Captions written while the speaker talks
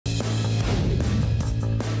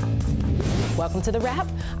Welcome to The Wrap.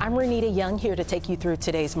 I'm Renita Young, here to take you through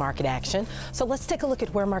today's market action. So let's take a look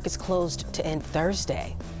at where markets closed to end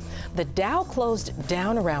Thursday. The Dow closed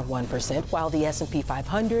down around 1%, while the S&P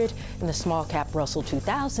 500 and the small cap Russell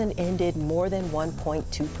 2000 ended more than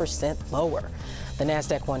 1.2% lower. The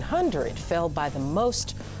Nasdaq 100 fell by the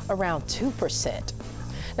most, around 2%.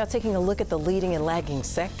 Now, taking a look at the leading and lagging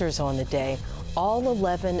sectors on the day, all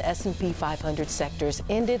 11 S&P 500 sectors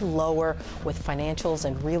ended lower, with financials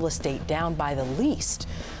and real estate down by the least.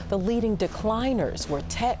 The leading decliners were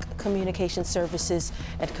tech, communication services,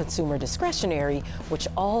 and consumer discretionary, which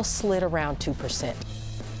all slid around 2%.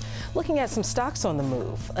 Looking at some stocks on the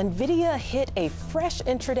move, Nvidia hit a fresh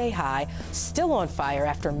intraday high, still on fire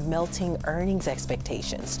after melting earnings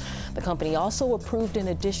expectations. The company also approved an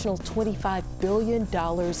additional $25 billion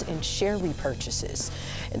in share repurchases.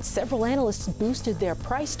 And several analysts boosted their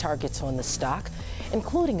price targets on the stock,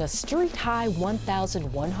 including a street-high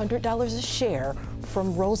 $1,100 a share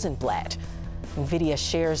from Rosenblatt. Nvidia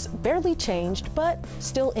shares barely changed, but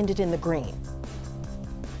still ended in the green.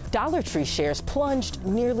 Dollar Tree shares plunged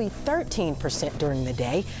nearly 13% during the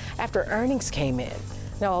day after earnings came in.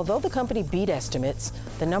 Now, although the company beat estimates,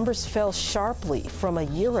 the numbers fell sharply from a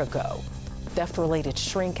year ago. Theft-related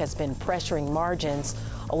shrink has been pressuring margins,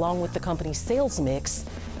 along with the company's sales mix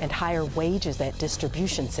and higher wages at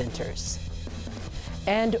distribution centers.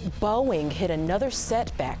 And Boeing hit another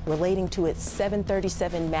setback relating to its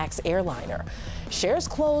 737 MAX airliner. Shares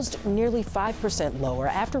closed nearly 5% lower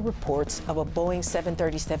after reports of a Boeing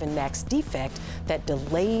 737 MAX defect that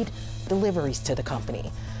delayed deliveries to the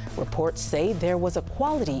company. Reports say there was a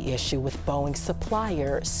quality issue with Boeing's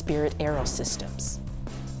supplier, Spirit Aerosystems.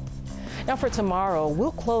 Now, for tomorrow,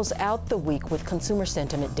 we'll close out the week with consumer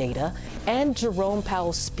sentiment data and Jerome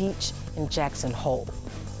Powell's speech in Jackson Hole.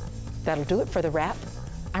 That'll do it for The Wrap.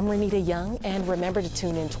 I'm Renita Young, and remember to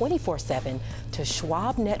tune in 24/7 to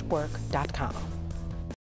schwabnetwork.com.